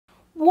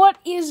What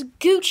is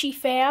Gucci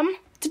fam?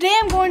 Today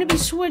I'm going to be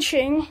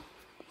switching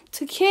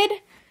to kid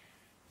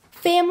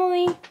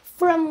family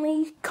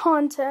friendly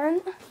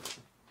content,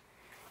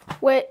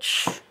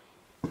 which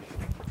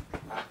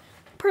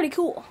pretty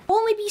cool. I'll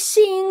only be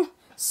seeing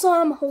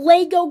some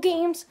Lego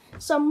games,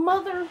 some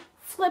mother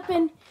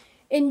flippin'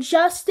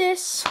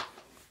 Injustice.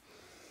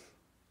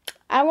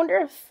 I wonder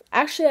if,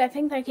 actually I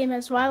think that game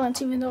has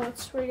violence even though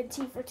it's rated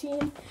T for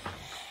teen.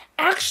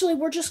 Actually,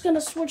 we're just going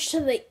to switch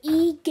to the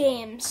E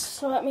games.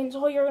 So that means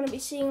all you're going to be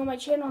seeing on my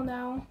channel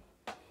now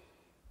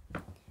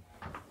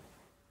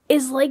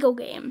is Lego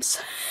games.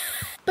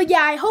 But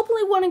yeah, I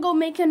hopefully want to go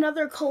make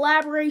another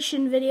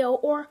collaboration video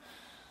or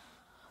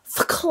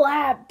the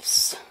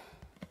collabs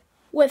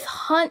with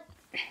Hunt.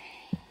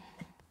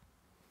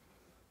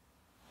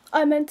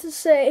 I meant to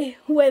say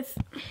with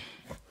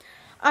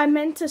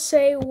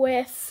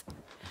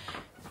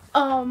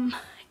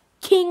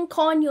King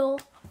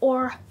Conyal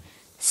or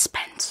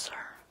Spencer.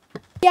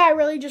 Yeah, I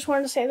really just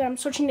wanted to say that I'm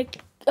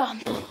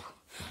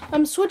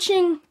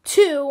switching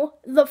to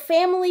the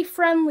family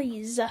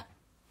friendlies.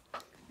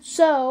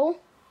 So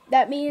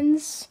that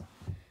means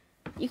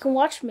you can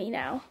watch me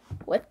now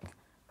with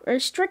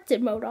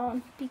restricted mode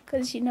on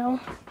because you know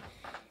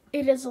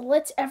it is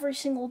lit every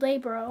single day,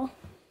 bro.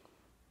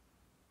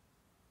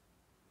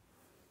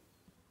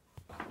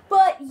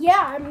 But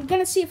yeah, I'm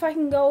gonna see if I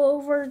can go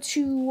over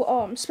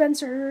to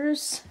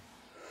Spencer's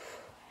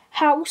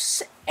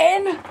house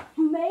and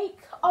make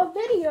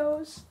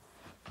videos.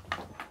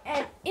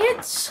 And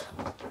it's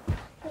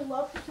hold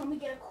up, let me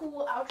get a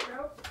cool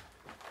outro.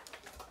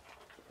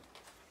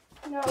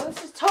 No,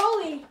 this is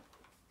totally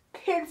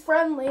kid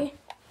friendly.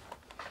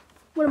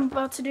 What I'm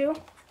about to do.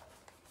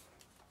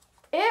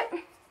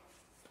 It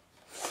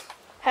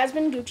has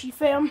been Gucci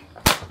fam.